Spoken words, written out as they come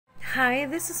Hi,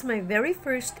 this is my very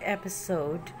first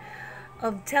episode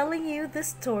of telling you the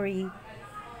story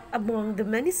among the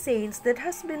many saints that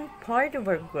has been part of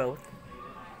our growth.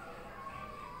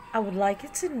 I would like you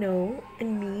to know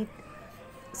and meet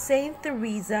Saint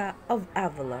Teresa of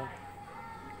Avila.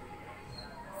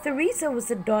 Teresa was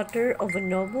the daughter of a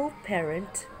noble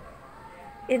parent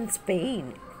in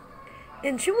Spain,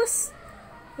 and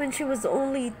when she was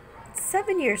only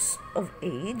 7 years of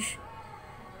age,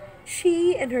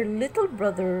 she and her little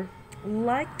brother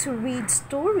liked to read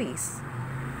stories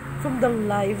from the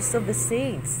lives of the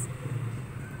saints.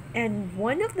 And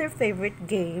one of their favorite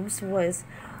games was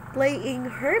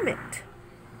playing hermit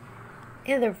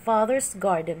in their father's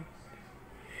garden.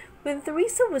 When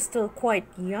Teresa was still quite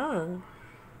young,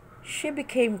 she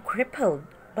became crippled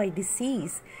by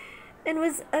disease and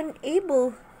was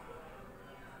unable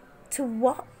to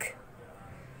walk.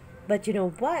 But you know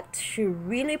what? She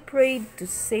really prayed to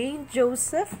Saint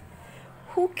Joseph,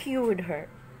 who cured her.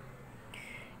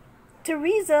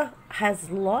 Teresa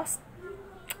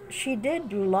she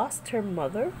did lost her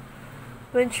mother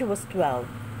when she was 12.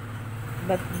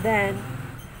 But then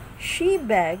she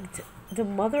begged the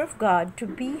Mother of God to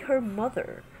be her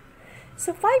mother.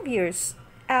 So 5 years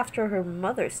after her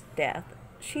mother's death,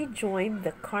 she joined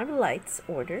the Carmelites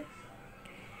order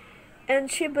and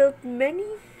she built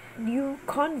many new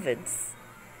convents.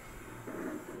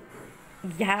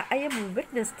 Yeah, I am a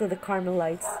witness to the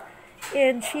Carmelites,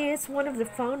 and she is one of the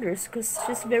founders because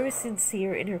she's very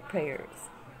sincere in her prayers.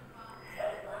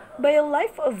 By a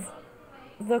life of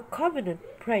the covenant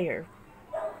prayer,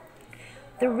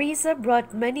 Teresa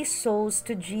brought many souls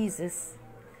to Jesus.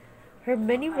 Her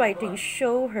many writings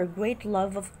show her great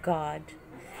love of God.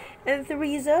 And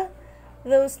Teresa,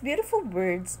 those beautiful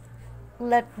words,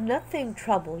 let nothing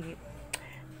trouble you.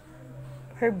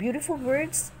 Her beautiful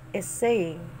words is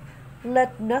saying,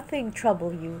 let nothing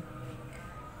trouble you.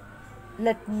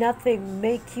 Let nothing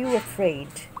make you afraid.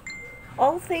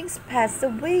 All things pass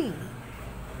away.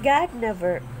 God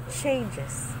never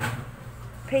changes.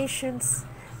 Patience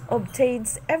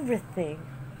obtains everything.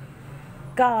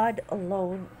 God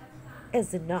alone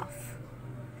is enough.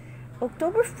 On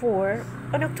October 4,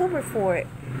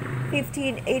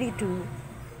 1582,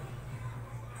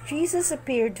 Jesus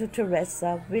appeared to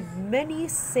Teresa with many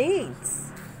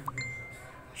saints.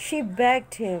 She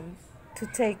begged him to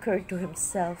take her to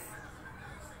himself.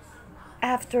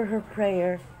 After her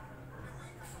prayer,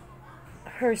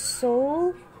 her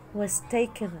soul was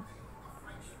taken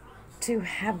to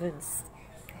heavens.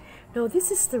 Now,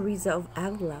 this is Teresa of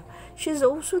Avila. She is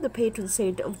also the patron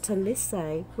saint of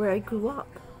Therese, where I grew up.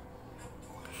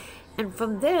 And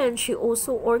from then, she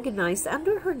also organized,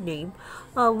 under her name,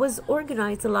 was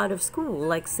organized a lot of schools,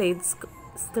 like Saint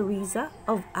Teresa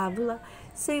of Avila,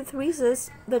 Saint Theresa's,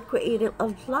 that created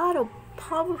a lot of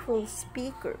powerful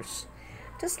speakers,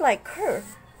 just like her.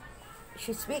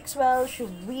 She speaks well, she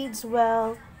reads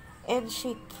well, and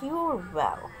she cures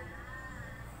well.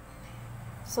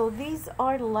 So these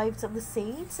are the lives of the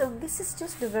saints, and this is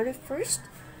just the very first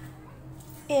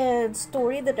and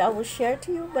story that I will share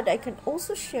to you, but I can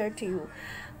also share to you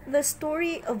the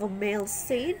story of a male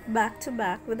saint back to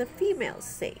back with a female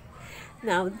saint.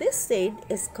 Now, this saint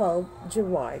is called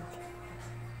Gerard.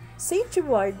 Saint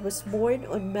Gerard was born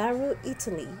on Maru,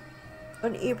 Italy,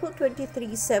 on April 23,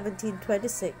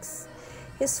 1726.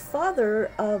 His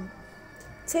father,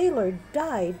 Taylor,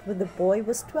 died when the boy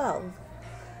was 12,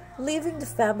 leaving the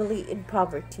family in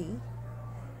poverty.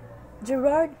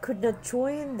 Gerard could not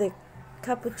join the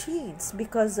Capuchins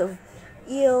because of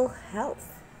ill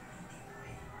health,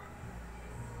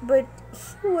 but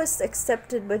he was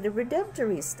accepted by the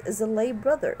Redemptorists as a lay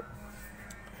brother.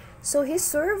 So he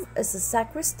served as a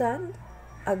sacristan,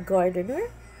 a gardener,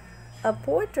 a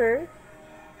porter,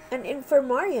 an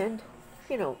infirmarian,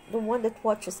 the one that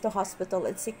watches the hospital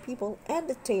and sick people, and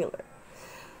the tailor.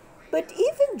 But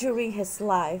even during his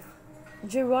life,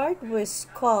 Gerard was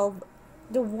called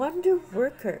the wonder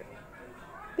worker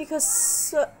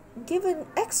because, given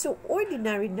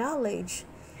extraordinary knowledge,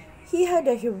 he had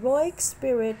a heroic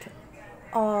spirit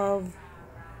of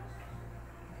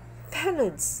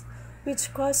penance,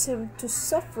 which caused him to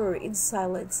suffer in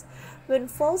silence when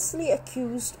falsely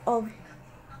accused of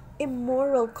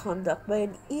immoral conduct by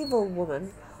an evil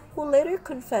woman who later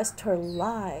confessed her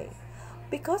lie.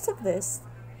 Because of this,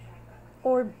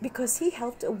 or because he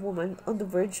helped a woman on the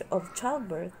verge of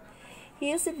childbirth, he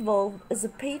is involved as a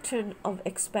patron of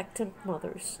expectant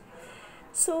mothers.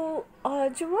 So,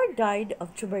 Gerard died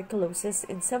of tuberculosis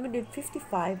in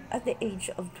 1755 at the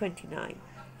age of 29.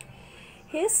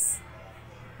 His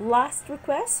last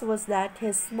request was that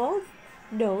his small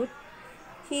note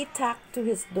he tacked to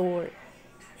his door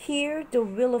Here the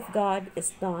will of God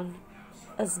is done,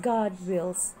 as God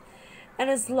wills. And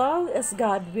as long as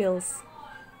God wills,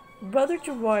 Brother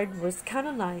Gerard was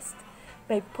canonized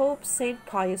by Pope St.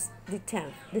 Pius X,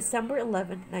 December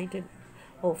 11,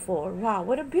 1904. Wow,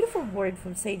 what a beautiful word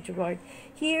from St. Gerard.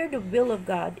 Here the will of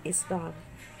God is done,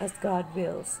 as God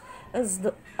wills, as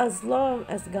long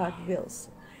as God wills.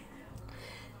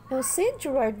 Now, St.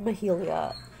 Gerard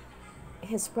Majella,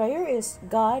 his prayer is,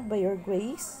 God, by your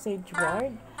grace, St.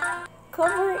 Gerard,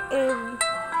 cover in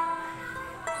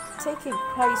taking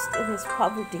Christ in his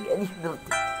poverty and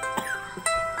humility.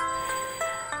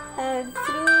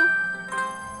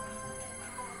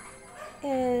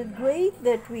 And grant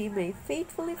that we may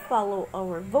faithfully follow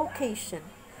our vocation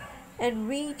and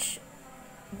reach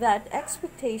that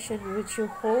expectation which you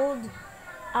hold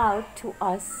out to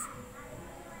us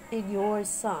in your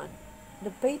Son, the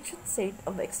patron saint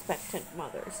of expectant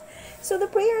mothers. So the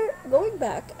prayer, going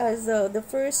back as the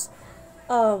first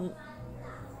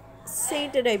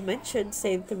saint that I mentioned,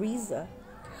 Saint Therese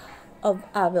of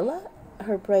Avila,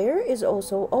 her prayer is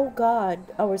also, O God,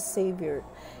 our Savior,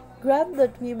 grant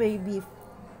that we may be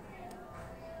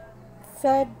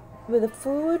fed with the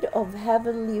food of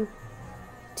heavenly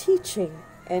teaching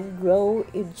and grow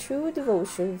in true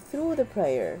devotion through the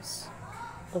prayers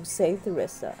of Saint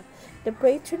Therese, the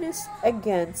patroness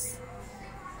against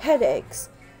headaches.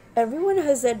 Everyone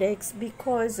has headaches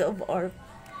because of our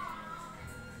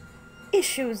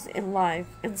issues in life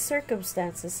and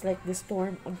circumstances like the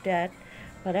storm of death.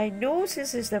 But I know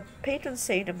since is the patron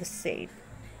saint of the saint,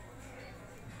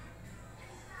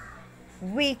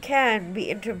 we can be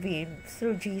intervened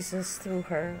through Jesus, through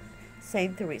her,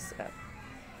 Saint Therese.